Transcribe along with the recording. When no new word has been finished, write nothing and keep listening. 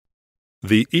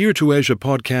The Ear to Asia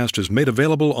podcast is made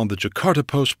available on the Jakarta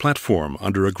Post platform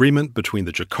under agreement between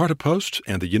the Jakarta Post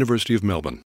and the University of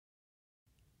Melbourne.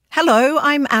 Hello,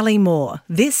 I'm Ali Moore.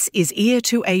 This is Ear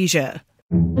to Asia.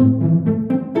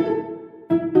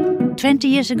 20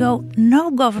 years ago, no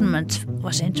government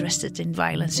was interested in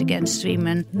violence against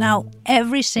women. Now,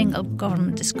 every single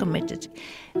government is committed.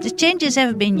 The changes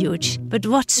have been huge, but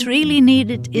what's really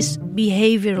needed is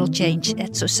behavioral change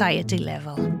at society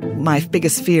level. My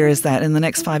biggest fear is that in the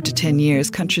next 5 to 10 years,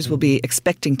 countries will be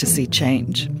expecting to see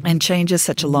change. And change is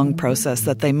such a long process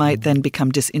that they might then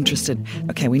become disinterested.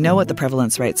 Okay, we know what the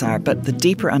prevalence rates are, but the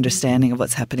deeper understanding of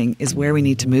what's happening is where we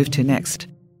need to move to next.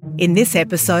 In this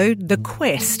episode, the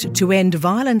quest to end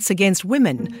violence against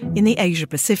women in the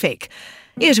Asia-Pacific.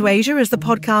 Ear to Asia is the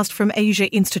podcast from Asia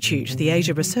Institute, the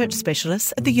Asia Research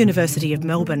Specialist at the University of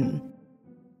Melbourne.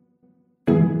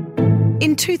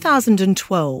 In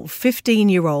 2012,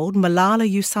 15-year-old Malala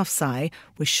Yousafzai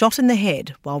was shot in the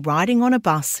head while riding on a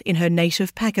bus in her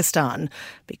native Pakistan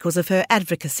because of her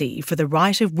advocacy for the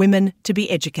right of women to be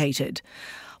educated.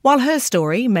 While her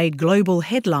story made global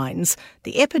headlines,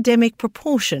 the epidemic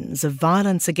proportions of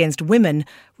violence against women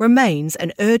remains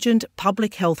an urgent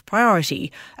public health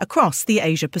priority across the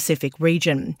Asia-Pacific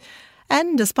region.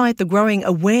 And despite the growing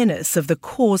awareness of the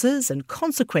causes and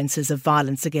consequences of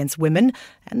violence against women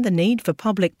and the need for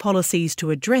public policies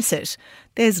to address it,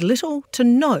 there's little to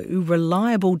no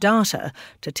reliable data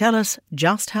to tell us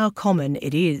just how common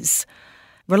it is.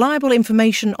 Reliable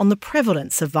information on the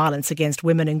prevalence of violence against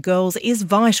women and girls is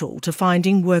vital to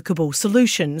finding workable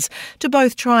solutions to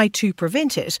both try to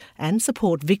prevent it and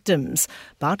support victims.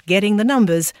 But getting the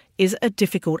numbers is a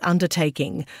difficult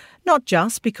undertaking, not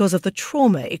just because of the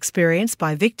trauma experienced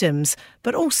by victims,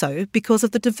 but also because of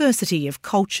the diversity of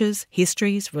cultures,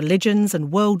 histories, religions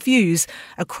and worldviews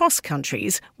across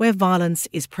countries where violence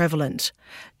is prevalent.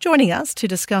 Joining us to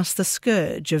discuss the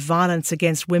scourge of violence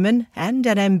against women and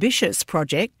an ambitious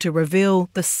project to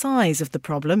reveal the size of the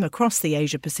problem across the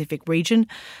Asia-Pacific region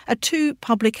are two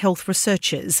public health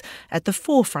researchers at the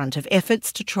forefront of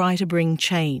efforts to try to bring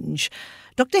change.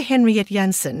 Dr. Henriette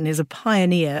Janssen is a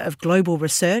pioneer of global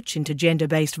research into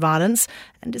gender-based violence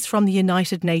and is from the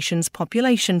United Nations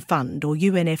Population Fund, or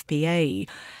UNFPA.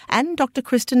 And Dr.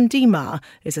 Kristen Diemar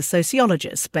is a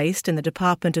sociologist based in the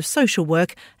Department of Social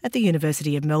Work at the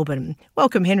University of Melbourne.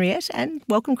 Welcome, Henriette, and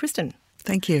welcome, Kristen.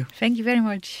 Thank you. Thank you very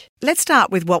much. Let's start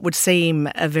with what would seem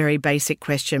a very basic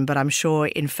question, but I'm sure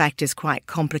in fact is quite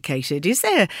complicated. Is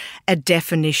there a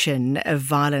definition of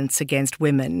violence against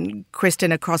women?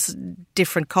 Kristen, across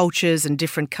different cultures and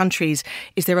different countries,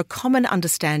 is there a common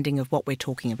understanding of what we're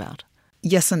talking about?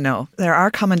 Yes and no. There are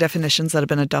common definitions that have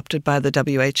been adopted by the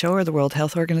WHO, or the World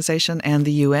Health Organization, and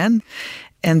the UN.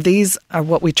 And these are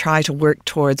what we try to work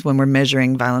towards when we're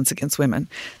measuring violence against women.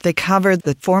 They cover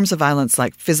the forms of violence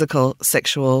like physical,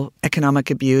 sexual,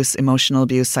 economic abuse, emotional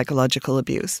abuse, psychological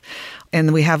abuse.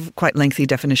 And we have quite lengthy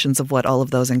definitions of what all of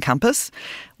those encompass.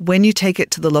 When you take it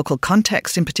to the local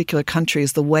context in particular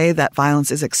countries, the way that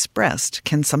violence is expressed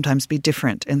can sometimes be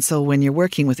different. And so when you're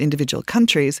working with individual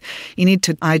countries, you need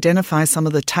to identify some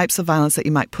of the types of violence that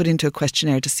you might put into a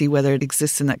questionnaire to see whether it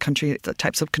exists in that country, the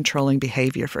types of controlling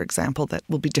behaviour, for example, that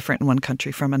will be different in one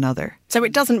country from another. So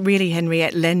it doesn't really,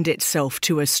 Henriette, lend itself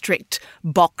to a strict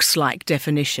box-like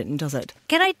definition, does it?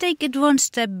 Can I take it one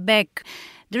step back?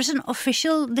 There's an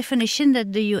official definition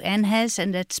that the UN has,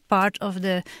 and that's part of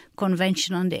the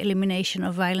Convention on the Elimination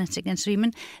of Violence Against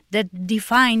Women, that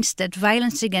defines that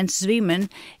violence against women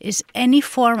is any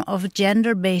form of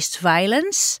gender-based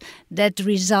violence that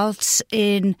results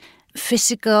in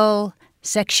physical,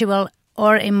 sexual,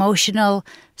 or emotional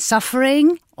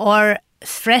suffering or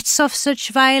threats of such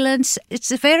violence.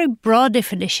 It's a very broad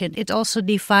definition. It also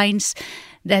defines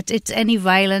that it's any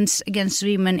violence against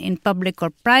women in public or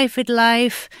private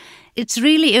life. It's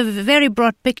really a very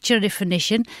broad picture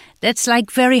definition that's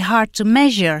like very hard to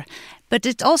measure. But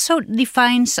it also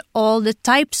defines all the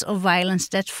types of violence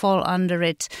that fall under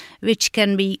it, which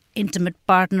can be intimate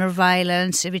partner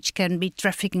violence, which can be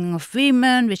trafficking of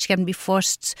women, which can be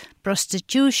forced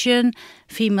prostitution,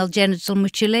 female genital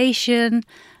mutilation.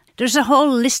 There's a whole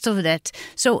list of that.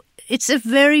 So it's a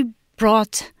very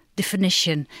broad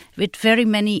definition with very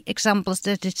many examples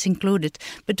that it's included.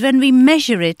 But when we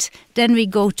measure it, then we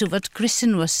go to what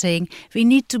Kristen was saying. We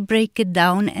need to break it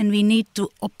down and we need to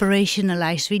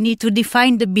operationalize. We need to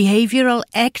define the behavioral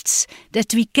acts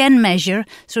that we can measure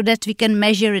so that we can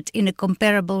measure it in a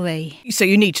comparable way. So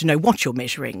you need to know what you're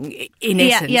measuring, in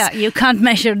essence. Yeah, you can't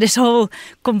measure this whole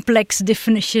complex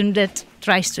definition that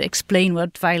tries to explain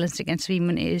what violence against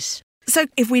women is. So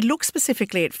if we look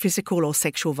specifically at physical or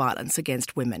sexual violence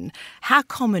against women, how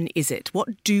common is it?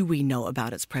 What do we know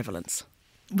about its prevalence?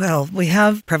 Well, we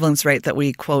have prevalence rate that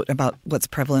we quote about what's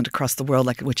prevalent across the world,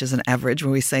 which is an average,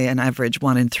 where we say an average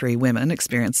 1 in 3 women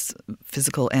experience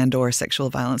physical and or sexual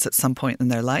violence at some point in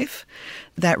their life.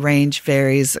 That range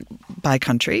varies by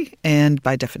country and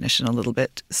by definition a little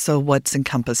bit. So what's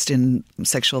encompassed in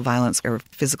sexual violence or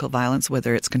physical violence,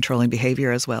 whether it's controlling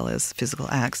behavior as well as physical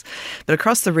acts. But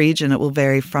across the region, it will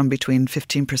vary from between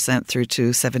 15% through to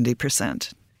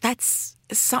 70%. That's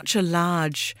such a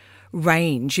large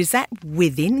range. Is that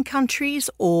within countries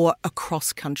or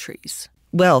across countries?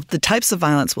 Well, the types of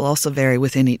violence will also vary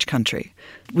within each country.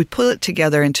 We pull it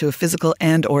together into a physical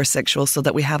and or sexual so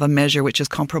that we have a measure which is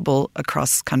comparable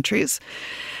across countries.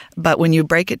 But when you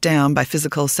break it down by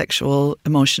physical, sexual,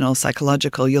 emotional,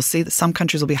 psychological, you'll see that some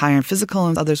countries will be higher in physical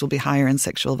and others will be higher in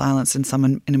sexual violence and some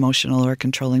in emotional or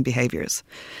controlling behaviors.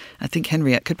 I think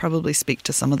Henriette could probably speak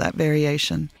to some of that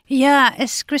variation. Yeah,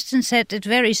 as Kristen said, it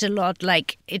varies a lot.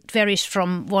 Like it varies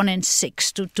from 1 in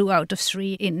 6 to 2 out of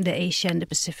 3 in the Asia and the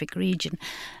Pacific region.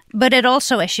 But it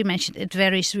also, as you mentioned, it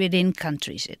varies within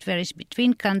countries. It varies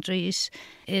between countries.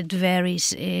 It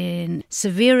varies in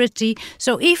severity.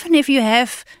 So even if you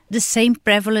have the same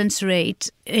prevalence rate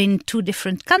in 2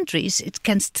 different countries, it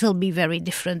can still be very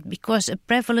different because a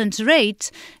prevalence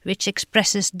rate, which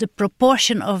expresses the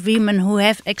proportion of women who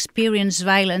have experienced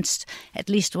violence at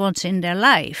least once in their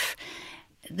life,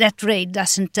 that rate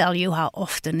doesn't tell you how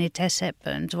often it has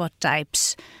happened, what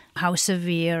types, how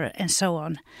severe, and so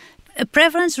on. A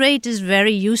prevalence rate is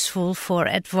very useful for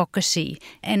advocacy,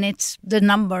 and it's the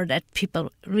number that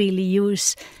people really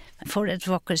use for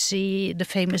advocacy, the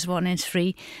famous 1 in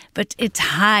 3. But it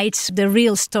hides the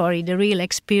real story, the real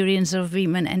experience of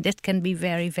women, and that can be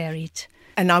very varied.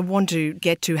 And I want to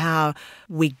get to how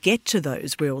we get to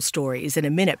those real stories in a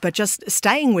minute, but just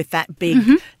staying with that big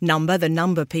number, the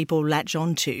number people latch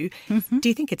onto, do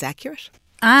you think it's accurate?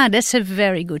 That's a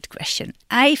very good question.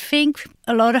 I think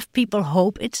a lot of people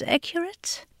hope it's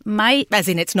accurate. As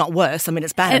in it's not worse. I mean,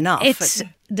 it's bad enough.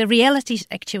 The reality is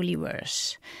actually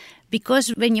worse. Because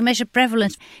when you measure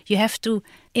prevalence, you have to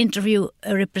interview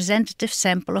a representative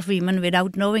sample of women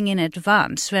without knowing in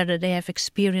advance whether they have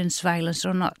experienced violence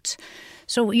or not.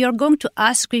 So you're going to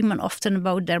ask women often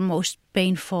about their most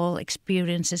painful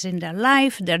experiences in their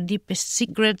life, their deepest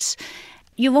secrets.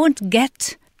 You won't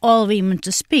get all women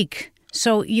to speak.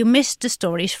 So you miss the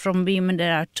stories from women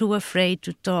that are too afraid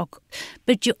to talk.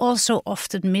 But you also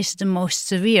often miss the most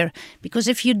severe. Because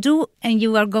if you do, and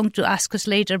you are going to ask us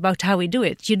later about how we do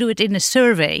it, you do it in a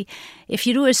survey. If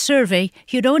you do a survey,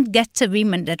 you don't get the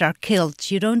women that are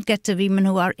killed. You don't get the women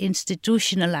who are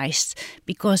institutionalized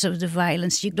because of the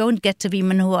violence. You don't get the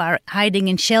women who are hiding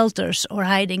in shelters or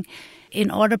hiding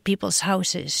in other people's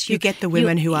houses. You get the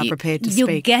women who are prepared to speak.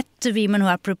 You get the women who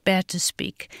are prepared to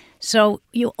speak. So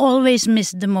you always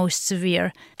miss the most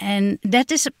severe. And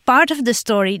that is a part of the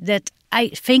story that I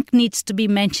think needs to be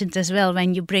mentioned as well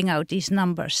when you bring out these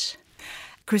numbers.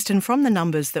 Kristen, from the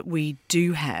numbers that we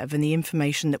do have and the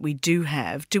information that we do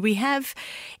we have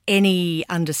any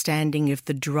understanding of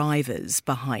the drivers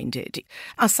behind it?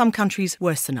 Are some countries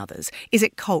worse than others? Is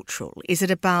it cultural? Is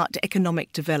it about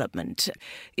economic development?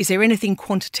 Is there anything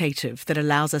quantitative that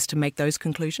allows us to make those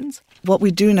conclusions? What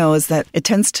we do know is that it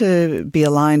tends to be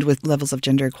aligned with levels of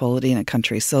gender equality in a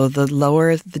country. So the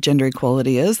lower the gender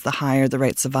equality is, the higher the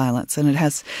rates of violence. And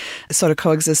it sort of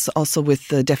coexists also with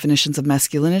the definitions of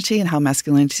masculinity and how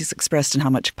masculinity is expressed and how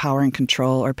much power and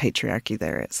control or patriarchy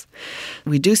there is.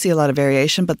 We do see a lot of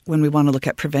variation, but when we want to look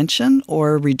at prevention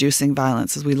or reducing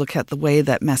violence, as we look at the way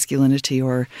that masculinity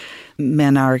or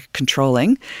men are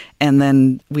controlling, and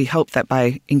then we hope that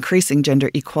by increasing gender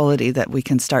equality that we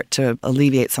can start to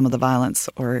alleviate some of the violence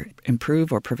or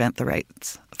improve or prevent the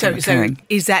rates. So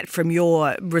is that from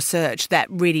your research that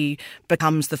really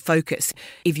becomes the focus?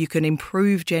 If you can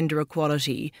improve gender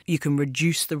equality, you can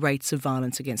reduce the rates of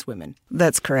violence against women?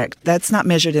 That's correct. That's not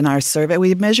measured in our survey.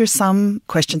 We measure some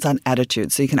questions on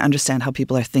attitudes so you can understand how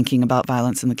people are thinking about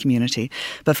violence in the community.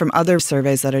 But from other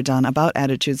surveys that are done about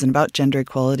attitudes and about gender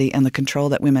equality and the control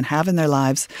that women have in their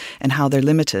lives and how they're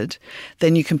limited,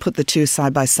 then you can put the two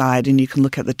side by side and you can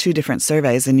look at the two different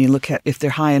surveys and you look at if they're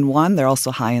high in one, they're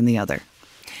also high in the other.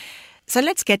 So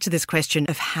let's get to this question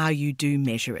of how you do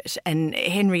measure it. And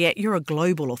Henriette, you're a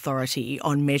global authority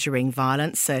on measuring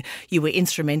violence. So you were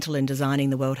instrumental in designing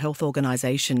the World Health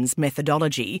Organization's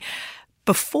methodology.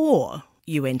 Before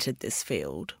you entered this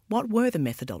field, what were the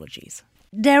methodologies?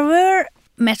 There were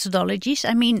methodologies.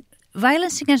 I mean,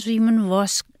 violence against women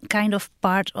was kind of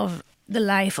part of the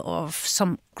life of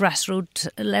some grassroots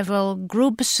level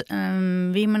groups,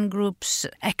 women groups,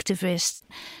 activists.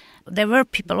 There were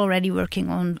people already working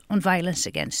on violence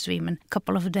against women a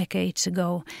couple of decades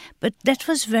ago, but that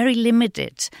was very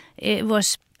limited. It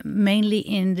was mainly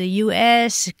in the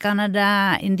US,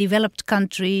 Canada, in developed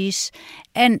countries,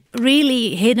 and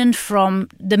really hidden from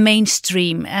the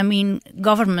mainstream. I mean,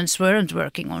 governments weren't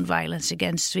working on violence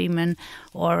against women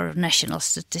or national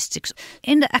statistics.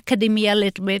 In the academia a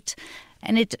little bit,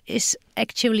 and it is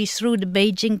actually through the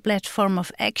Beijing Platform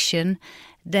of Action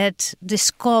that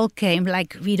this call came,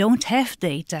 like, we don't have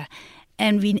data.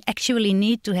 And we actually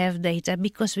need to have data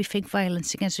because we think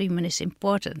violence against women is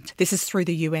important. This is through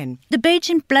the UN. The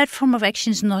Beijing Platform of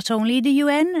Action is not only the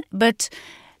UN, but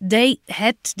they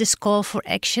had this call for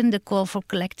action, the call for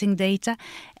collecting data.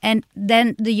 And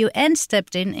then the UN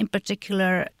stepped in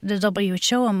particular the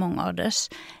WHO among others,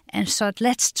 and thought,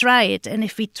 let's try it. And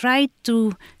if we try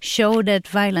to show that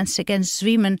violence against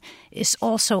women is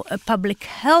also a public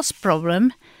health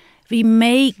problem, we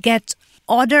may get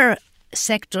other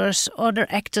sectors, other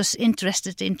actors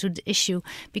interested into the issue.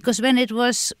 Because when it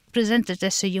was presented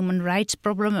as a human rights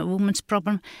problem, a woman's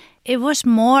problem, it was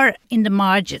more in the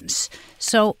margins.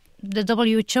 So the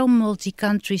WHO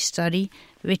multi-country study,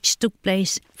 which took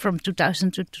place from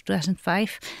 2000 to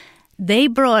 2005, they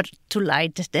brought to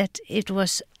light that it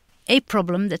was a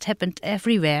problem that happened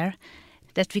everywhere,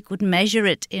 that we could measure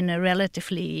it in a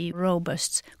relatively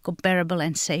robust, comparable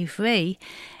and safe way,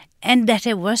 and that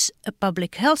it was a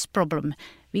public health problem.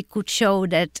 We could show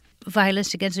that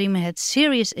violence against women had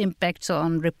serious impacts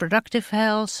on reproductive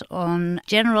health, on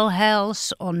general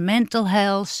health, on mental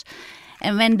health.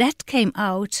 And when that came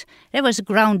out, that was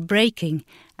groundbreaking.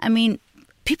 I mean,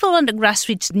 people on the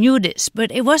grassroots knew this,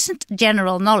 but it wasn't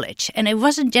general knowledge. And it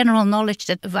wasn't general knowledge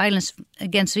that violence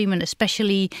against women,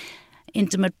 especially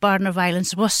intimate partner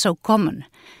violence, was so common.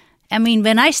 I mean,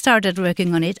 when I started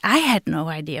working on it, I had no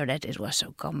idea that it was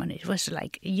so common. It was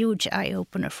like a huge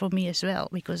eye-opener for me as well,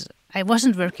 because I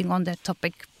wasn't working on that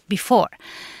topic before.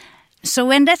 So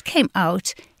when that came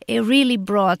out, it really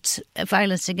brought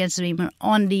violence against women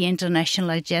on the international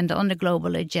agenda, on the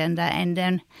global agenda, and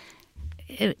then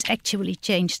it actually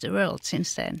changed the world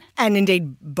since then. And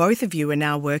indeed, both of you are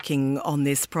now working on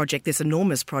this project, this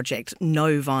enormous project,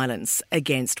 No Violence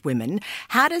Against Women.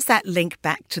 How does that link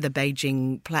back to the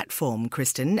Beijing platform,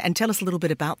 Kristen? And tell us a little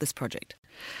bit about this project.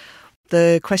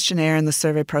 The questionnaire and the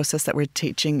survey process that we're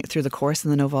teaching through the course,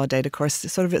 in the NOVA data course,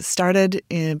 it started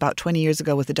about 20 years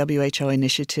ago with the WHO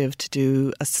initiative to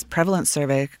do a prevalence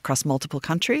survey across multiple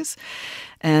countries.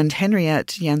 And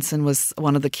Henriette Jensen was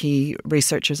one of the key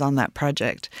researchers on that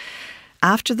project.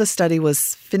 After the study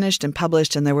was finished and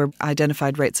published and there were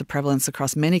identified rates of prevalence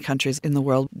across many countries in the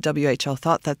world, WHO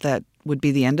thought that that would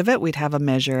be the end of it. We'd have a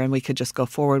measure and we could just go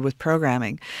forward with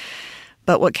programming.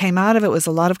 But what came out of it was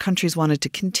a lot of countries wanted to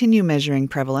continue measuring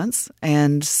prevalence.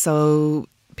 And so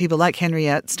people like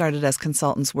Henriette started as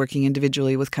consultants working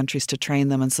individually with countries to train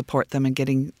them and support them in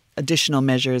getting additional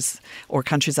measures or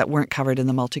countries that weren't covered in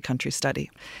the multi-country study.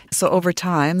 So over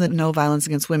time, the No Violence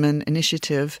Against Women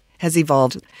initiative has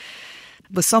evolved.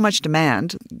 With so much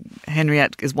demand,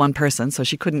 Henriette is one person, so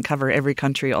she couldn't cover every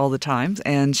country all the time.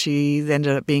 And she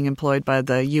ended up being employed by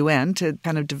the UN to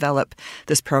kind of develop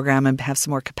this program and have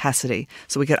some more capacity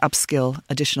so we could upskill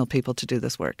additional people to do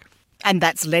this work. And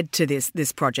that's led to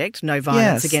this project, No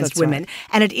Violence Against Women. Right.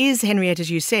 And it is, Henriette,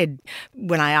 as you said,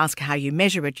 when I ask how you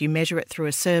measure it through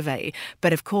a survey.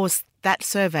 But of course, that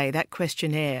survey, that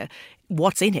questionnaire,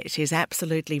 what's in it is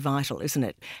absolutely vital, isn't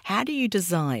it? How do you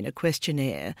design a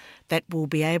questionnaire that will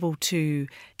be able to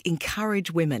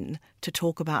encourage women to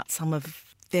talk about some of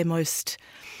their most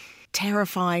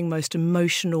terrifying, most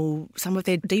emotional, some of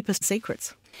their deepest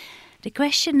secrets? The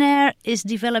questionnaire is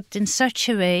developed in such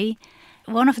a way.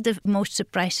 One of the most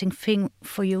surprising things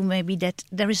for you may be that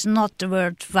there is not the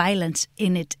word violence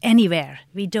in it anywhere.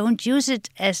 We don't use it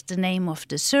as the name of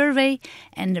the survey,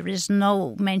 and there is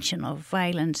no mention of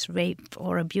violence, rape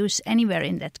or abuse anywhere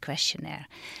in that questionnaire.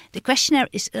 The questionnaire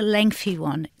is a lengthy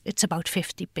one. It's about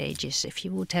 50 pages if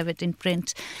you would have it in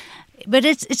print. But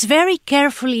it's very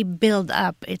carefully built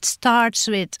up. It starts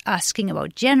with asking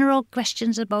about general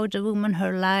questions about the woman,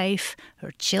 her life,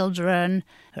 her children,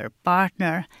 her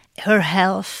partner, her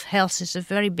health. Health is a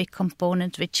very big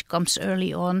component which comes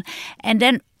early on. And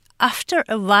then after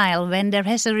a while, when there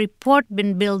has a report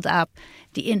been built up,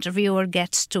 the interviewer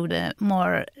gets to the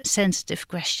more sensitive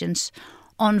questions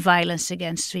on violence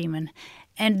against women.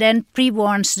 and then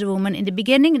pre-warns the woman. In the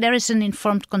beginning, there is an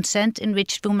informed consent in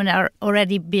which women are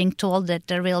already being told that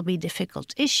there will be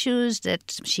difficult issues,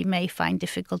 that she may find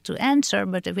difficult to answer,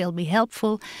 but it will be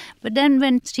helpful. But then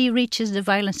when she reaches the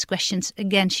violence questions,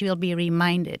 again, she will be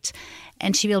reminded.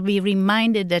 And she will be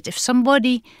reminded that if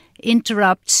somebody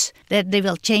interrupts, that they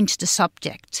will change the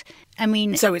subject. I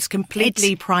mean, so it's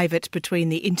completely private between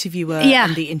the interviewer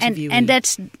and the interviewee. And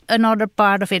that's another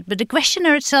part of it. But the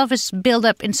questionnaire itself is built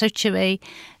up in such a way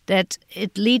that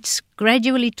it leads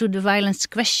gradually to the violence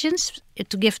questions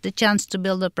to give the chance to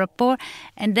build up rapport.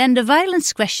 And then the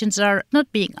violence questions are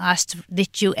not being asked,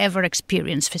 did you ever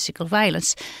experience physical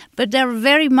violence? But they're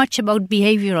very much about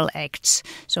behavioral acts.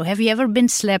 So have you ever been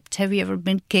slapped? Have you ever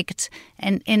been kicked?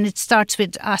 And it starts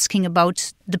with asking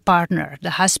about the partner,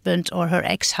 the husband or her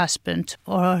ex-husband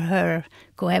or her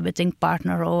cohabiting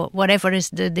partner or whatever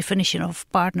is the definition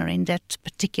of partner in that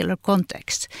particular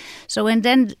context. So, and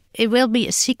then it will be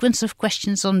a sequence of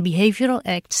questions on behavioral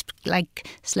acts like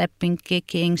slapping,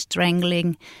 kicking,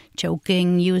 strangling,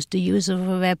 choking, the use of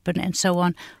a weapon and so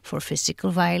on for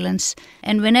physical violence.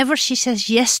 And whenever she says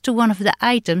yes to one of the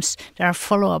items, there are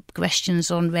follow-up questions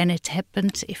on when it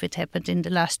happened, if it happened in the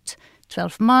last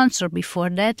 12 months or before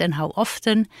that, and how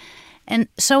often, and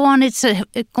so on. It's a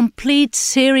complete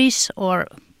series or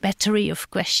battery of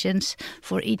questions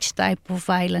for each type of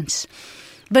violence.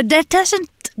 But that doesn't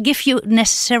give you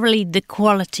necessarily the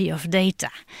quality of data.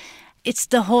 It's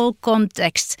the whole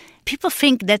context. People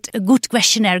think that a good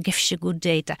questionnaire gives you good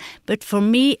data. But for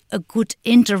me, a good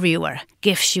interviewer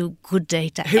gives you good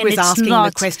data. Who is asking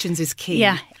the questions is key.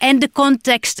 Yeah, and the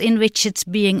context in which it's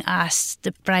being asked,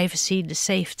 the privacy, the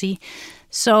safety.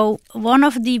 So one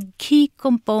of the key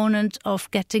components of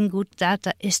getting good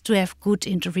data is to have good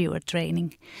interviewer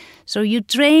training. So you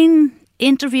train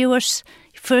interviewers.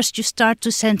 First, you start to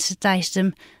sensitize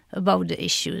them about the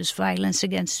issues, violence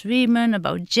against women,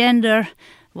 about gender,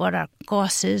 what are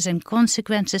causes and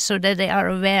consequences, so that they are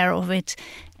aware of it.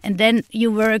 And then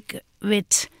you work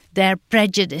with their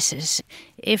prejudices.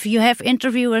 If you have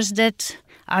interviewers that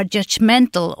are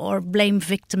judgmental or blame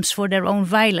victims for their own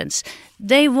violence,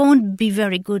 they won't be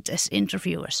very good as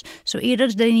interviewers. So either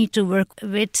they need to work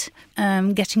with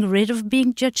getting rid of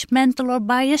being judgmental or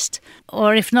biased,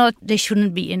 or if not, they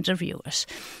shouldn't be interviewers.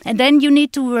 And then you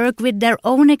need to work with their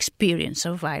own experience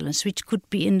of violence, which could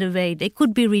be in the way. They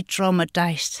could be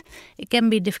re-traumatized. It can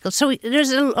be difficult. So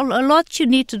there's a lot you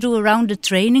need to do around the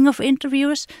training of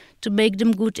interviewers to make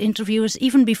them good interviewers,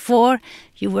 even before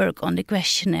you work on the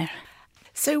questionnaire.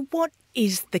 So what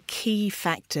is the key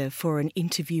factor for an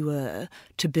interviewer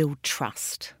to build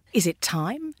trust? Is it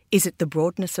time? Is it the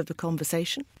broadness of the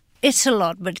conversation? It's a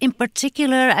lot, but in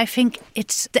particular, I think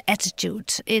it's the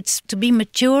attitude. It's to be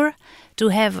mature, to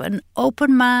have an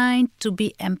open mind, to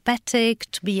be empathic,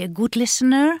 to be a good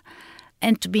listener,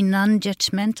 and to be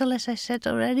non-judgmental, as I said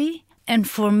already. And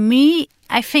for me,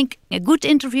 I think a good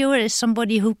interviewer is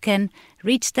somebody who can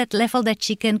reach that level that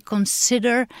she can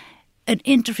consider an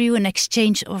interview, an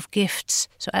exchange of gifts.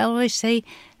 So I always say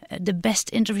the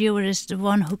best interviewer is the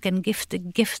one who can give the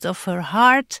gift of her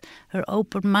heart, her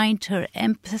open mind, her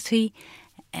empathy.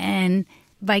 And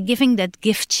by giving that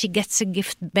gift, she gets a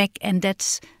gift back. And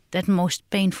that's that most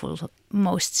painful,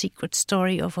 most secret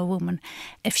story of a woman.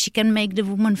 If she can make the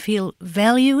woman feel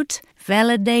valued,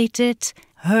 validated,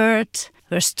 heard,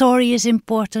 her story is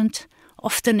important.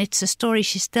 Often it's a story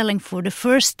she's telling for the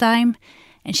first time,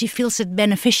 and she feels it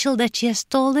beneficial that she has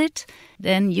told it,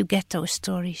 then you get those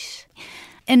stories.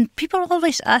 And people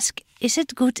always ask, is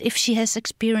it good if she has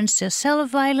experienced herself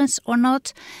violence or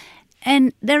not?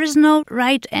 And there is no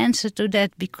right answer to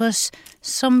that, because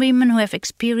some women who have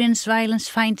experienced violence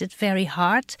find it very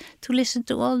hard to listen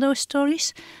to all those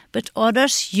stories, but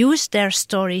others use their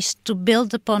stories to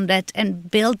build upon that and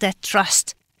build that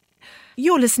trust.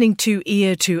 You're listening to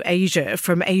Ear to Asia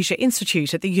from Asia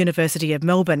Institute at the University of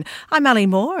Melbourne. I'm Ali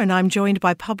Moore, and I'm joined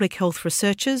by public health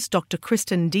researchers Dr.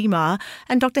 Kristen Diemar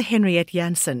and Dr. Henriette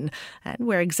Jansen. And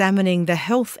we're examining the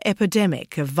health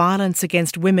epidemic of violence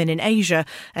against women in Asia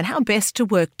and how best to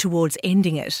work towards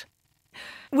ending it.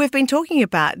 We've been talking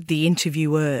about the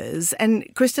interviewers, and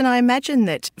Kristen, I imagine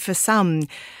that for some,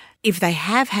 if they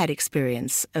have had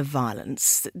experience of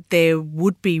violence, there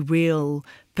would be real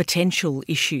potential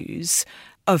issues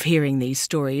of hearing these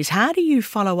stories. How do you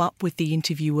follow up with the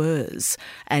interviewers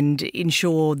and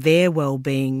ensure their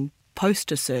well-being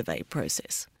post a survey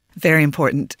process? Very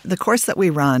important. The course that we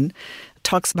run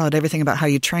talks about everything about how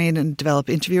you train and develop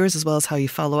interviewers, as well as how you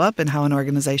follow up and how an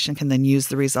organization can then use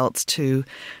the results to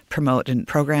promote in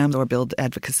programs or build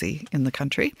advocacy in the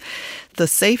country. The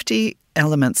safety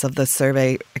elements of the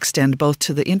survey extend both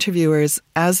to the interviewers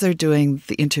as they're doing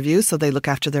the interview, so they look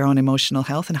after their own emotional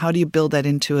health, and how do you build that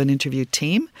into an interview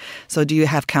team? So do you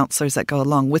have counselors that go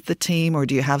along with the team, or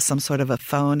do you have some sort of a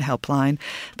phone helpline?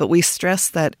 But we stress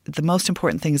that the most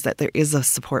important thing is that there is a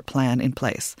support plan in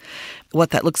place.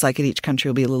 What that looks like in each country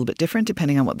will be a little bit different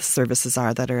depending on what the services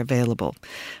are that are available.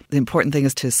 The important thing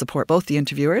is to support both the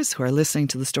interviewers who are listening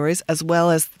to the stories as well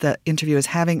as the interviewers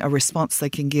having a response they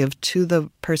can give to the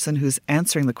person who's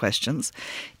answering the questions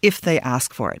if they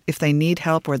ask for it, if they need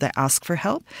help or they ask for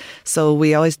help. So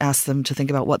we always ask them to think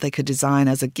about what they could design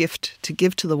as a gift to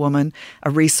give to the woman, a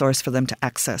resource for them to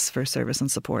access for service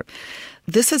and support.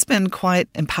 This has been quite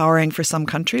empowering for some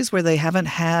countries where they haven't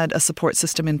had a support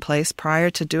system in place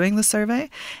prior to doing the survey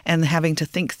and having to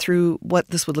think through what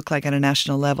this would look like at a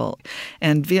national level.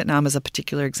 And Vietnam is a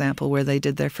particular example where they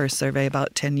did their first survey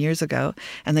about 10 years ago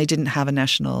and they didn't have a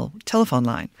national telephone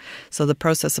line. So the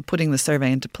process of putting the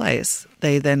survey into place,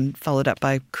 they then followed up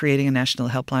by creating a national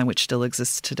helpline which still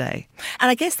exists today.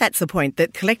 And I guess that's the point,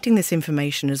 that collecting this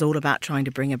information is all about trying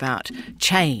to bring about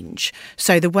change.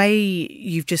 So the way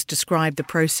you've just described the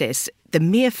process, the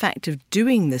mere fact of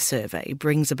doing the survey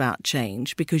brings about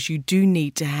change because you do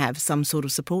need to have some sort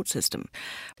of support system.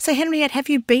 So Henriette, have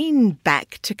you been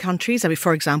back to countries? I mean,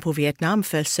 for example, Vietnam,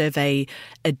 first survey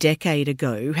a decade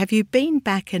ago. Have you been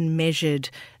back and measured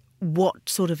what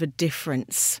sort of a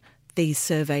difference these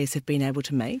surveys have been able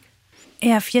to make?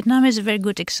 Yeah, Vietnam is a very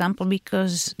good example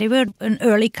because they were an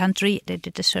early country. They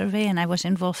did the survey and I was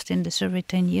involved in the survey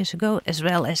 10 years ago, as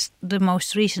well as the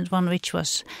most recent one, which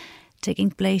was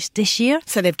taking place this year.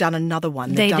 So they've done another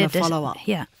one. They've done a follow-up.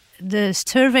 Yeah. The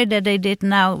survey that they did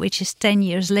now, which is 10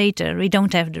 years later, we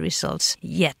don't have the results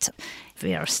yet.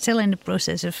 We are still in the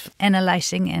process of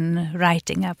analyzing and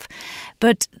writing up.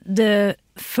 But the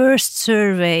first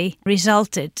survey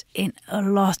resulted in a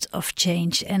lot of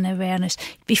change and awareness.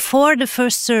 Before the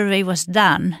first survey was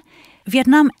done,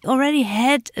 Vietnam already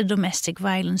had a domestic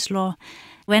violence law.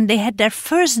 When they had their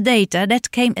first data,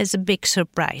 that came as a big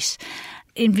surprise.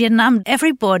 In Vietnam,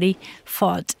 everybody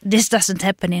thought this doesn't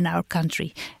happen in our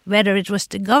country, whether it was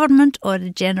the government or the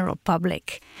general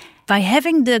public. By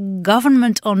having the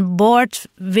government on board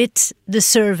with the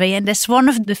survey, and that's one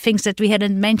of the things that we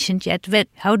hadn't mentioned yet,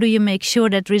 how do you make sure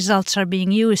that results are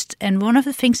being used? And one of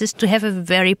the things is to have a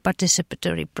very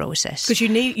participatory process. Because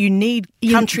you need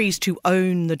countries to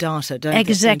own the data, don't you?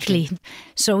 Exactly.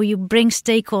 So you bring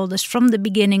stakeholders from the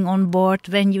beginning on board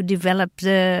when you develop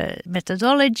the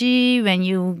methodology, when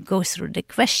you go through the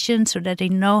questions so that they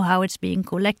know how it's being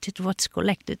collected, what's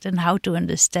collected, and how to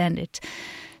understand it.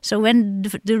 So when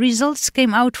the results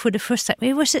came out for the first time,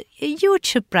 it was a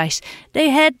huge surprise.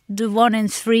 They had the 1 in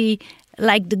 3,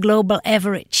 like the global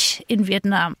average in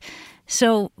Vietnam.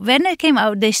 So when it came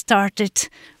out, they started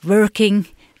working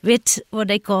with what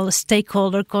they call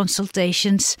stakeholder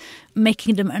consultations,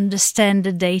 making them understand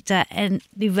the data and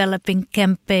developing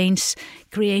campaigns,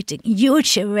 creating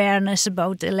huge awareness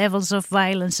about the levels of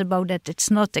violence, about that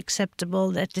it's not acceptable,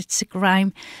 that it's a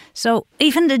crime. So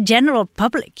even the general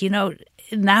public,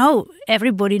 now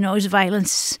everybody knows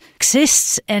violence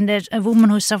exists and that a woman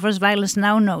who suffers violence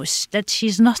now knows that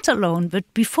she's not alone.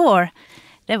 But before,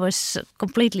 that was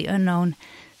completely unknown.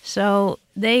 So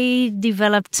they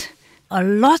developed a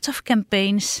lot of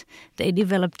campaigns. They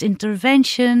developed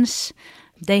interventions.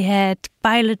 They had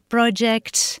pilot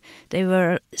projects. They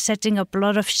were setting up a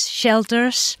lot of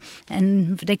shelters,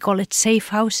 and they call it safe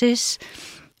houses.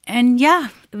 And yeah,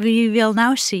 we will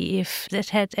now see if that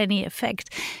had any effect.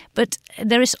 But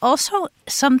there is also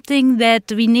something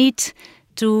that we need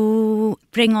to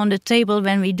bring on the table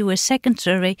when we do a second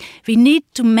survey. We need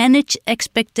to manage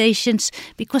expectations,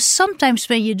 because sometimes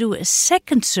when you do a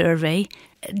second survey,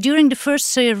 during the first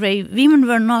survey, women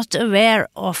were not aware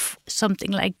of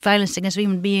something like violence against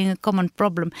women being a common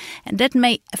problem, and that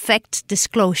may affect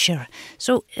disclosure.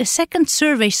 So a second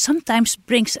survey sometimes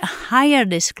brings a higher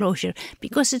disclosure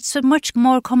because it's a much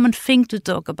more common thing to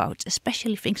talk about,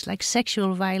 especially things like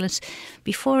sexual violence.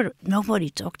 Before, nobody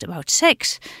talked about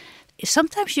sex.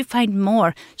 Sometimes you find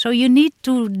more. So you need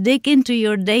to dig into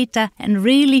your data and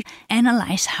really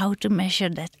analyze how to measure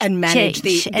that and manage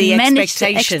change. the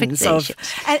expectations of.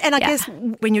 And I Yeah. guess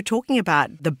when you're talking about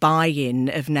the buy-in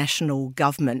of national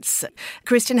governments,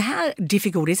 Kristen, how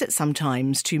difficult is it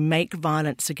sometimes to make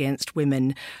violence against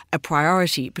women a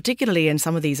priority, particularly in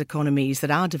some of these economies that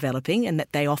are developing and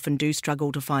that they often do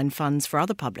struggle to find funds for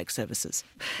other public services?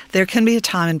 There can be a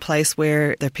time and place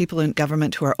where there are people in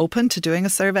government who are open to doing a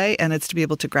survey, and candidates to be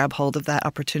able to grab hold of that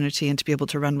opportunity and to be able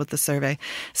to run with the survey,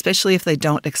 especially if they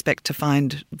don't expect to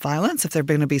find violence, if they're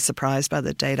going to be surprised by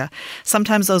the data.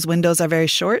 Sometimes those windows are very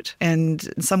short, and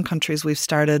in some countries we've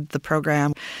started the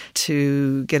program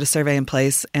to get a survey in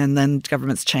place, and then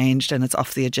government's changed and it's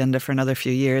off the agenda for another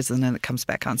few years, and then it comes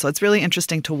back on. So it's really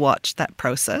interesting to watch that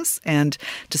process and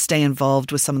to stay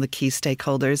involved with some of the key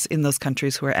stakeholders in those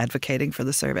countries who are advocating for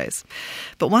the surveys.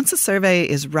 But once a survey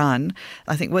is run,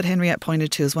 I think what Henriette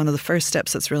pointed to is one of the first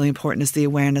steps that's really important is the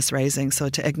awareness raising. So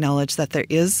to acknowledge that there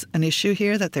is an issue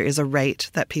here, that there is a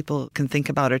rate that people can think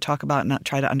about or talk about and not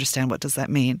try to understand what does that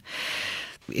mean.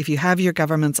 If you have your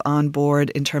governments on board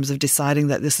in terms of deciding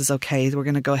that this is okay, we're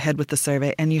going to go ahead with the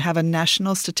survey, and you have a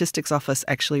national statistics office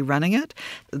actually running it,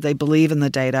 they believe in the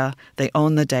data, they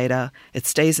own the data, it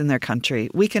stays in their country,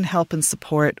 we can help and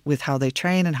support with how they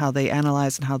train and how they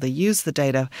analyze and how they use the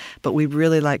data, but we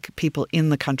really like people in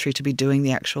the country to be doing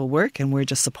the actual work, and we're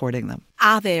just supporting them.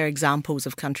 Are there examples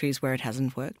of countries where it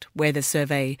hasn't worked, where the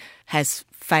survey has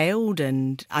failed,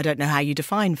 and I don't know how you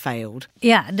define failed?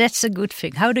 Yeah, that's a good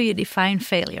thing. How do you define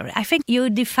failure? I think you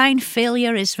define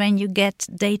failure is when you get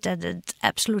data that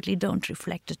absolutely don't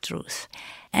reflect the truth.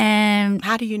 And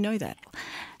how do you know that?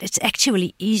 It's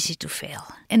actually easy to fail.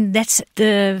 And that's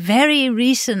the very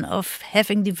reason of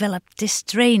having developed this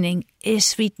training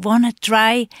is we want to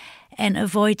try and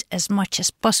avoid as much as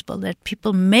possible that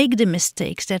people make the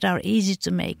mistakes that are easy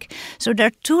to make. So there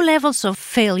are two levels of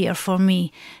failure for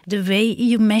me. The way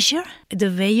you measure, the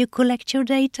way you collect your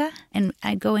data, and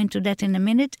I go into that in a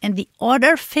minute. And the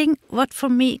other thing, what for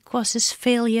me causes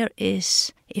failure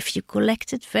is if you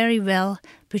collect it very well,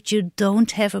 but you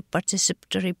don't have a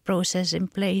participatory process in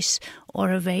place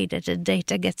or a way that the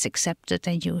data gets accepted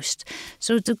and used.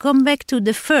 So to come back to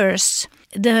the first,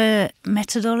 the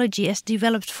methodology as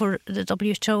developed for the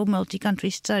WHO multi-country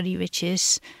study, which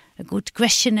is a good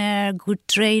questionnaire, good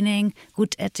training,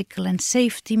 good ethical and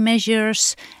safety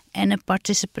measures, and a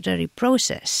participatory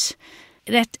process.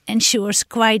 That ensures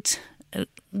quite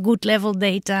good level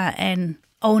data and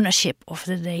ownership of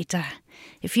the data.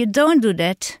 If you don't do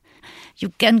that, you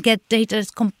can get data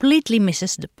that completely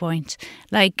misses the point.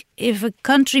 Like if a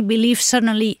country believes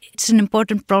suddenly it's an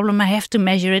important problem, I have to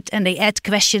measure it, and they add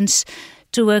questions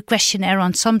to a questionnaire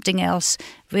on something else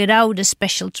without a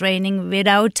special training,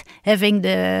 without having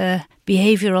the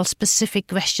behavioral specific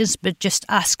questions, but just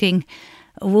asking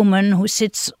a woman who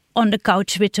sits on the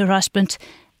couch with her husband,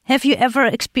 have you ever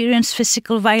experienced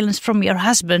physical violence from your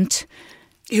husband?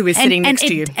 Who is sitting next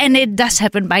to you. And it does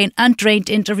happen by an untrained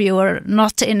interviewer,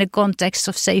 not in the context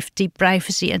of safety,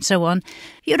 privacy, and so on.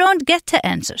 You don't get the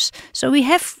answers. So we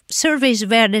have surveys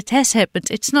where that has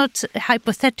happened. It's not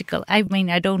hypothetical. I mean,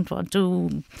 I don't want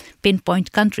to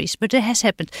pinpoint countries, but it has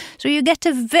happened. So you get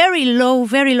a very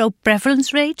low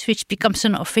prevalence rate, which becomes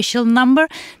an official number.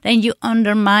 Then you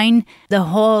undermine the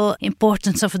whole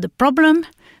importance of the problem.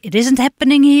 It isn't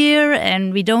happening here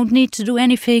and we don't need to do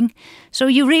anything. So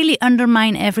you really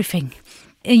undermine everything.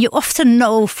 And you often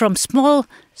know from small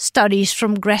studies,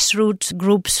 from grassroots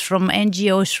groups, from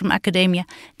NGOs, from academia,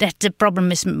 that the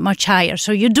problem is much higher.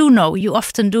 So you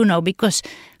often do know, because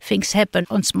things happen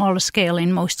on smaller scale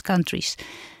in most countries.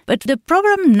 But the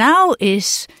problem now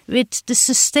is with the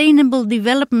Sustainable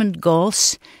Development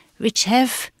Goals, which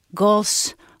have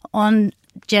goals on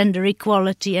gender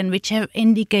equality and which have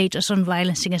indicators on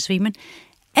violence against women,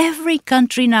 every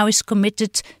country now is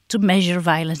committed to measure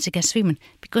violence against women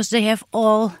because they have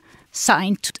all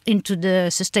signed into the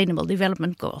Sustainable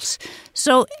Development Goals.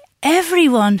 So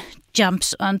everyone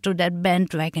jumps onto that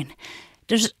bandwagon.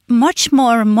 There's much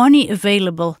more money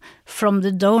available from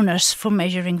the donors for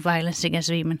measuring violence against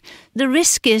women. The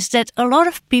risk is that a lot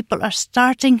of people are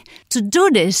starting to do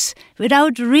this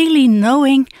without really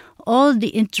knowing all the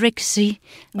intricacy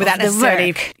without of the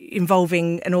necessarily work.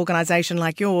 Involving an organisation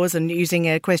like yours and using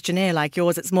a questionnaire like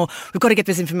yours. It's more, we've got to get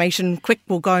this information quick,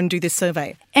 we'll go and do this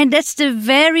survey. And that's the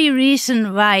very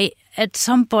reason why at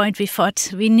some point we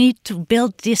thought we need to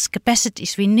build these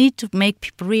capacities. We need to make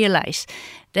people realize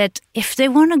that if they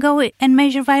want to go and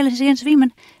measure violence against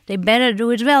women, they better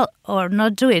do it well or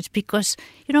not do it, because,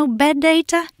 bad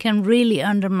data can really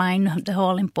undermine the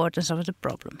whole importance of the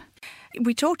problem.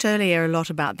 We talked earlier a lot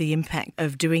about the impact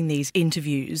of doing these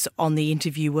interviews on the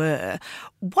interviewer.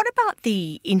 What about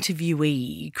the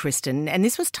interviewee, Kristen? And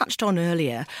this was touched on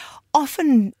earlier.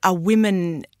 Often are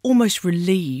women almost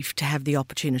relieved to have the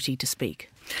opportunity to speak?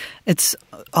 It's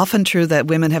often true that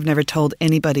women have never told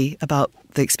anybody about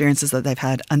the experiences that they've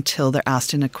had until they're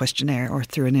asked in a questionnaire or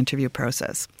through an interview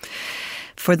process.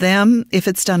 For them, if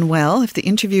it's done well, if the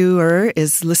interviewer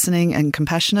is listening and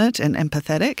compassionate and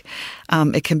empathetic,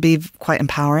 it can be quite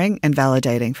empowering and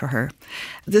validating for her.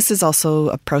 This is also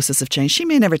a process of change. She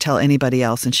may never tell anybody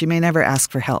else, and she may never ask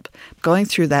for help. Going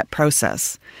through that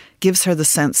process gives her the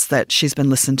sense that she's been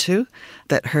listened to,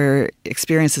 that her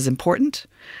experience is important,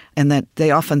 and that they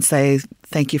often say,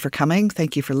 thank you for coming,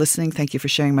 thank you for listening, thank you for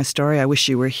sharing my story. I wish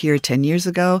you were here 10 years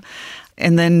ago.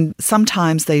 And then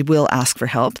sometimes they will ask for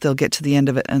help. They'll get to the end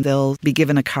of it and they'll be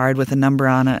given a card with a number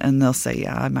on it and they'll say,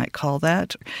 yeah, I might call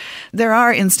that. There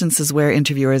are instances where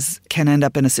interviewers can end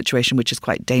up in a situation which is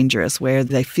quite dangerous, where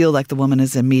they feel like the woman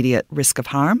is in immediate risk of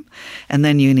harm. And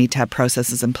then you need to have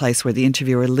processes in place where the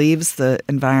interviewer leaves the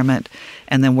environment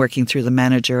and then working through the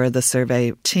manager or the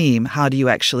survey team, how do you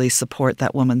actually support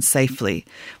that woman safely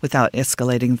without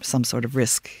escalating some sort of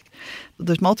risk?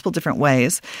 There's multiple different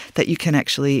ways that you can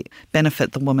actually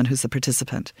benefit the woman who's the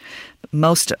participant.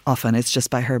 Most often it's just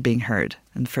by her being heard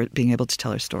and for being able to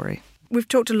tell her story. We've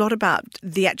talked a lot about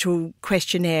the actual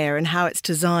questionnaire and how it's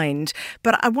designed,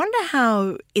 but I wonder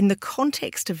how, in the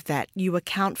context of that, you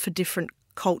account for different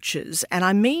cultures. And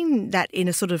I mean that in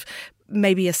a sort of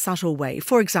maybe a subtle way.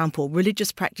 For example,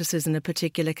 religious practices in a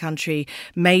particular country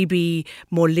may be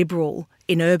more liberal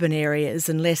in urban areas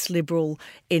and less liberal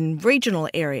in regional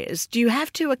areas. Do you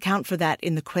have to account for that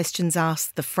in the questions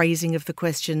asked, the phrasing of the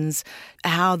questions,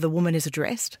 how the woman is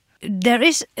addressed? There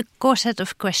is a core set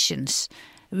of questions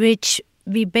which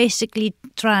we basically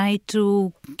try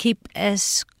to keep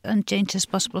as unchanged as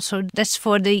possible. So that's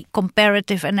for the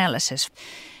comparative analysis.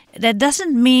 That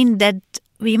doesn't mean that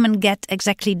women get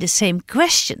exactly the same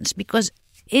questions, because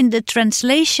in the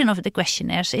translation of the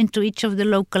questionnaires into each of the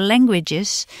local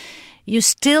languages, you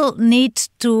still need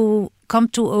to come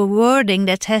to a wording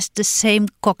that has the same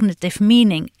cognitive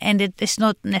meaning, and it is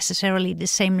not necessarily the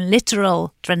same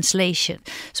literal translation.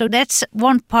 So that's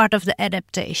one part of the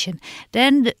adaptation.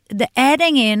 Then the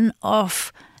adding in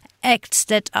of acts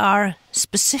that are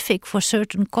specific for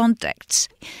certain contexts.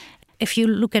 If you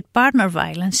look at partner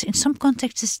violence, in some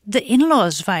contexts it's the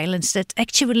in-laws violence that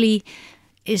actually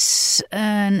is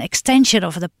an extension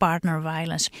of the partner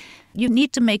violence. You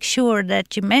need to make sure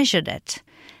that you measure that.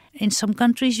 In some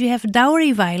countries you have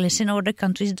dowry violence. In other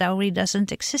countries dowry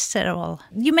doesn't exist at all.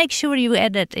 You make sure you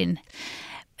add that in.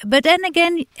 But then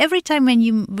again, every time when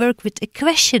you work with a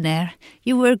questionnaire,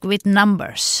 you work with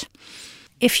numbers.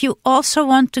 If you also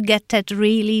want to get that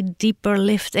really deeper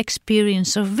lived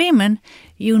experience of women,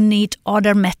 you need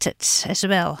other methods as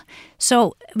well.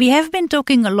 So we have been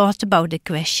talking a lot about the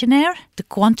questionnaire, the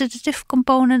quantitative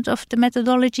component of the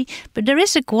methodology, but there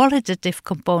is a qualitative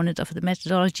component of the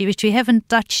methodology which we haven't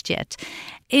touched yet.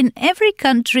 In every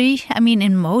country,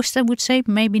 in most I would say,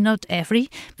 maybe not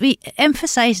every, we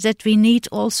emphasize that we need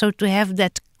also to have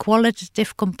that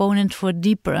qualitative component for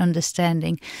deeper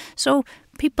understanding. So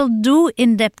people do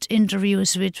in-depth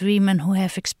interviews with women who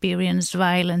have experienced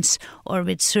violence, or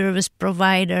with service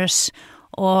providers,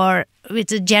 or with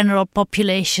the general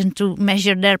population to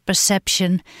measure their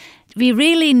perception. We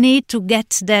really need to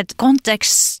get that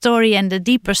context story and the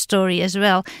deeper story as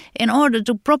well in order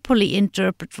to properly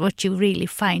interpret what you really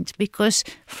find. Because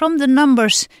from the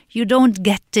numbers, you don't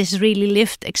get this really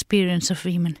lived experience of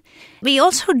women. We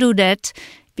also do that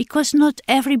because not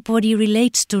everybody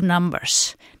relates to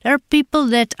numbers. There are people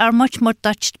that are much more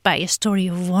touched by a story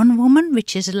of one woman,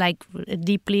 which is like a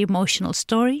deeply emotional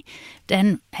story,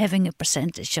 than having a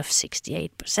percentage of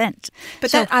 68%.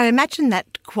 But I imagine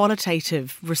that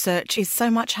qualitative research is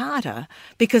so much harder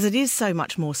because it is so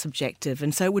much more subjective,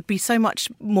 and so it would be so much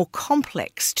more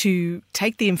complex to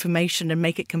take the information and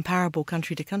make it comparable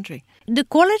country to country. The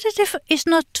qualitative is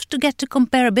not to get to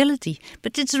comparability,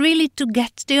 but it's really to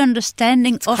get the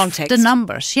understanding of context. The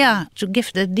numbers, to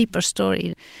give the deeper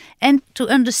story. And to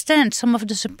understand some of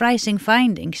the surprising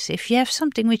findings. If you have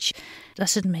something which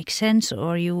doesn't make sense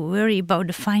or you worry about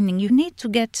the finding, you need to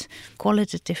get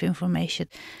qualitative information.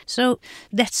 So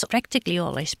that's practically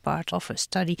always part of a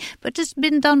study. But it's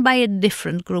been done by a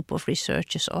different group of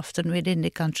researchers often within the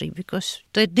country because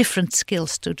there are different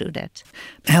skills to do that.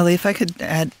 Ellie, if I could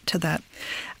add to that.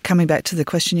 Coming back to the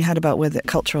question you had about whether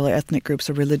cultural or ethnic groups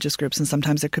or religious groups, and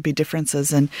sometimes there could be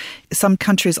differences. And some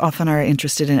countries often are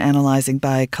interested in analysing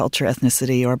by culture,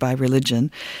 ethnicity, or by religion.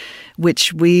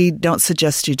 which we don't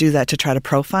suggest you do that to try to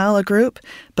profile a group,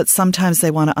 but sometimes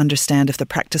they want to understand if the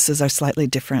practices are slightly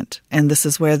different. And this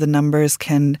is where the numbers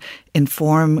can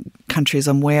inform countries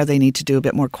on where they need to do a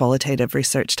bit more qualitative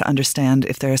research to understand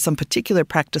if there are some particular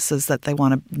practices that they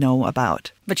want to know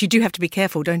about. But you do have to be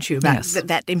careful, don't you, about Yes.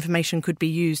 that information could be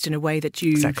used in a way that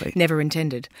you Exactly. never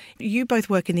intended. You both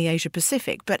work in the Asia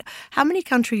Pacific, but how many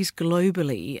countries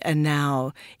globally are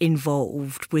now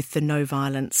involved with the No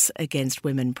Violence Against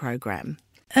Women program?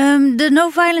 The No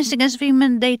Violence Against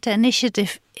Women Data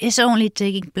Initiative is only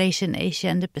taking place in Asia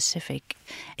and the Pacific.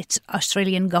 It's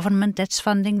Australian government that's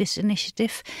funding this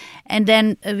initiative. And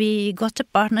then we got a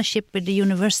partnership with the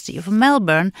University of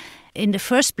Melbourne in the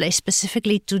first place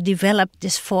specifically to develop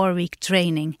this 4-week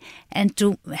training and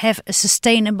to have a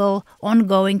sustainable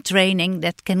ongoing training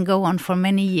that can go on for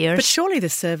many years. But surely the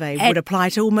survey would apply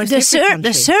to almost every country.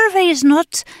 The survey is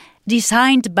not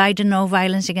designed by the No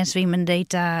Violence Against Women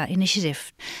Data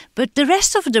Initiative. But the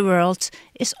rest of the world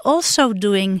is also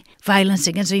doing violence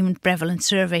against women prevalence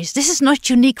surveys. This is not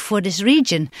unique for this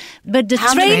region. But the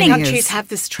How training, many countries have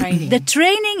this training? the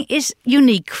training is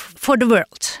unique for the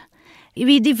world.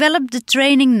 We developed the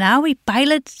training now. We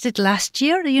piloted it last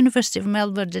year. The University of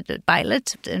Melbourne did a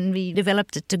pilot and we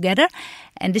developed it together.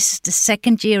 And this is the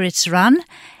second year it's run.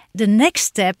 The next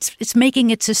step is making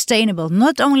it sustainable,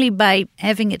 not only by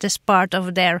having it as part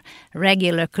of their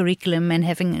regular curriculum and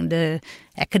having the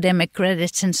academic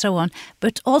credits and so on,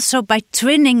 but also by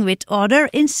twinning with other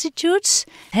institutes,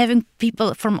 having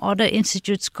people from other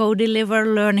institutes co-deliver,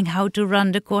 learning how to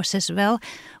run the course as well.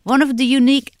 One of the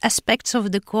unique aspects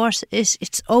of the course is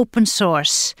it's open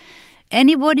source.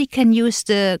 Anybody can use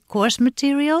the course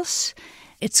materials.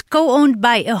 It's co-owned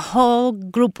by a whole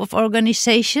group of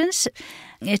organizations.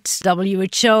 It's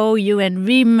WHO, UN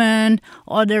Women,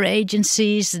 other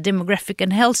agencies, the Demographic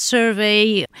and Health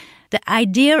Survey. The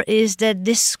idea is that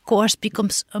this course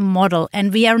becomes a model.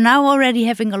 And we are now already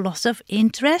having a lot of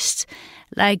interest,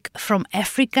 like from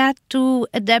Africa to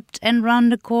adapt and run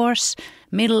the course,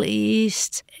 Middle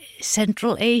East,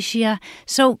 Central Asia.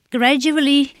 So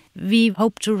gradually we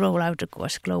hope to roll out the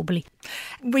course globally.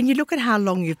 When you look at how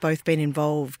long you've both been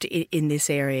involved in this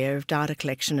area of data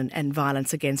collection and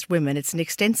violence against women, it's an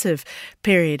extensive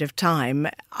period of time.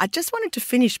 I just wanted to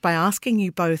finish by asking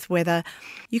you both whether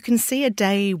you can see a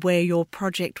day where your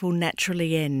project will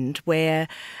naturally end, where,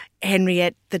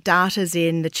 Henriette, the data's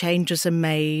in, the changes are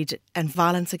made, and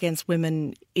violence against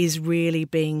women is really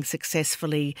being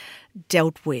successfully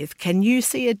dealt with. Can you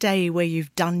see a day where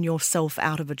you've done yourself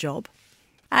out of a job?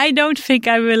 I don't think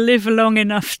I will live long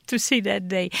enough to see that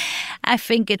day. I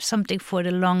think it's something for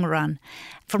the long run.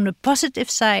 From the positive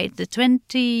side, the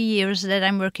 20 years that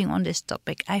I'm working on this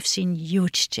topic, I've seen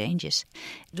huge changes.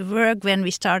 The work when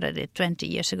we started it 20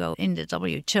 years ago in the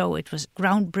WHO, it was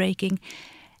groundbreaking.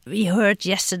 We heard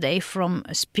yesterday from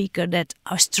a speaker that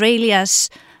Australia's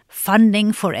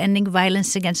funding for ending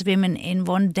violence against women in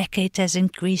 1 decade has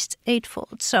increased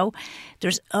 8-fold. So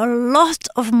there's a lot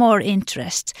of more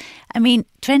interest. I mean,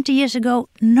 20 years ago,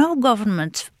 no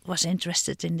government was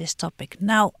interested in this topic.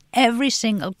 Now, every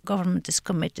single government is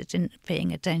committed in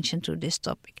paying attention to this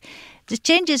topic. The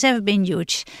changes have been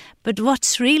huge, but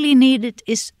what's really needed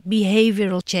is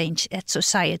behavioral change at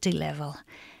society level.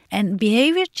 And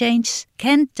behavior change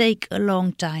can take a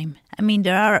long time. I mean,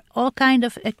 there are all kinds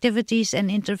of activities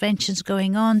and interventions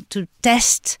going on to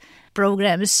test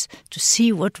programs to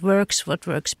see what works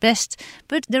best.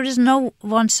 But there is no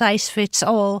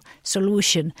one-size-fits-all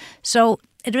solution. So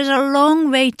there is a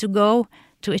long way to go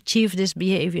to achieve this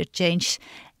behavior change.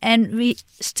 And we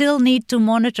still need to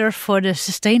monitor for the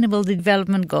Sustainable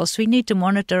Development Goals. We need to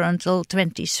monitor until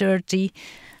 2030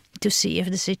 to see if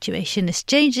the situation is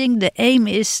changing. The aim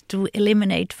is to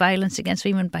eliminate violence against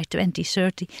women by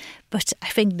 2030. But I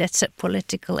think that's a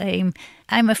political aim.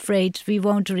 I'm afraid we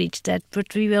won't reach that,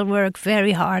 but we will work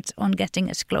very hard on getting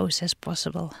as close as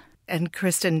possible. And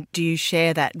Kristen, do you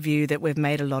share that view that we've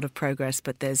made a lot of progress,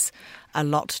 but there's a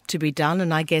lot to be done?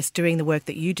 And I guess doing the work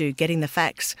that you do, getting the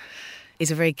facts, is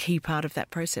a very key part of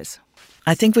that process.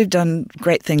 I think we've done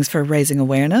great things for raising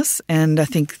awareness, and I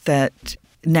think that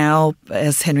now,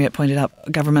 as Henriette pointed out,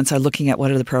 governments are looking at what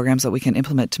are the programs that we can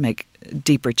implement to make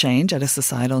deeper change at a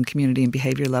societal and community and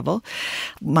behavior level.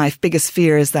 My biggest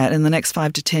fear is that in the next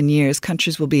 5 to 10 years,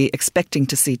 countries will be expecting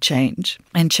to see change.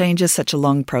 And change is such a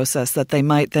long process that they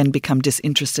might then become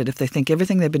disinterested if they think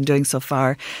everything they've been doing so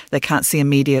far, they can't see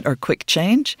immediate or quick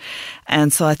change.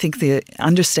 And so I think the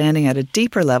understanding at a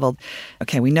deeper level,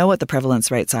 okay, we know what the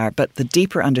prevalence rates are, but the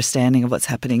deeper understanding of what's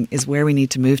happening is where we need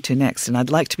to move to next. And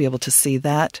I'd like to be able to see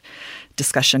that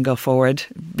discussion go forward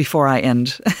before I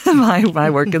end my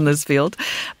work in this field.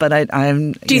 But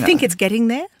I'm. Do you think it's getting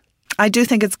there? I do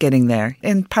think it's getting there.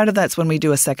 And part of that's when we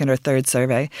do a second or third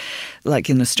survey,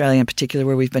 like in Australia in particular,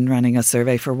 where we've been running a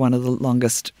survey for one of the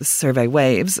longest survey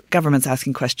waves. Government's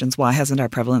asking questions, why hasn't our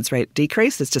prevalence rate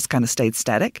decreased? It's just kind of stayed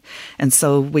static. And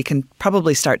so we can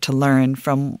probably start to learn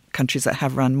from countries that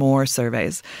have run more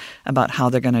surveys about how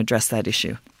they're going to address that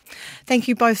issue. Thank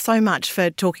you both so much for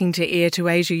talking to Ear to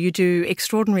Asia. You do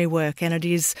extraordinary work, and it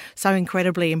is so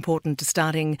incredibly important to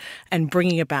starting and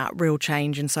bringing about real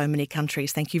change in so many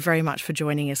countries. Thank you very much for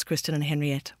joining us, Kristen and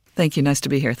Henriette. Thank you. Nice to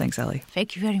be here. Thanks, Ellie.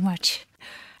 Thank you very much.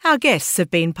 Our guests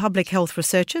have been public health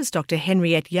researchers Dr.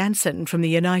 Henriette Jansen from the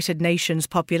United Nations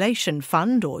Population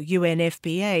Fund, or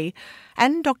UNFPA,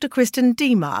 and Dr. Kristen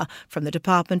Diemar from the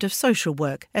Department of Social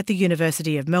Work at the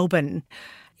University of Melbourne.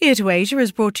 Ear to Asia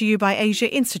is brought to you by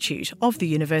Asia Institute of the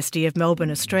University of Melbourne,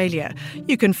 Australia.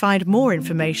 You can find more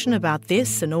information about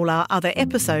this and all our other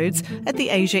episodes at the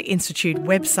Asia Institute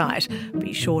website.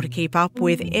 Be sure to keep up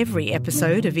with every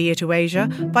episode of Ear to Asia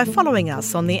by following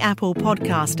us on the Apple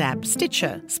Podcast app,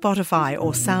 Stitcher, Spotify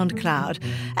or SoundCloud.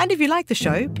 And if you like the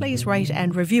show, please rate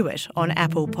and review it on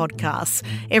Apple Podcasts.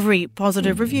 Every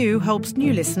positive review helps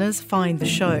new listeners find the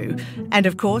show. And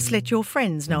of course, let your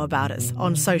friends know about us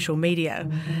on social media.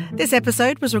 This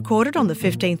episode was recorded on the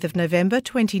 15th of November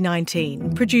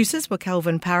 2019. Producers were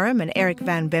Kelvin Parham and Eric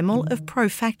Van Bemmel of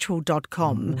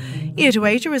Profactual.com. Ear to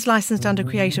Asia is licensed under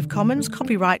Creative Commons,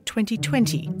 copyright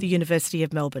 2020, the University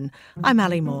of Melbourne. I'm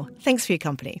Ali Moore. Thanks for your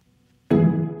company.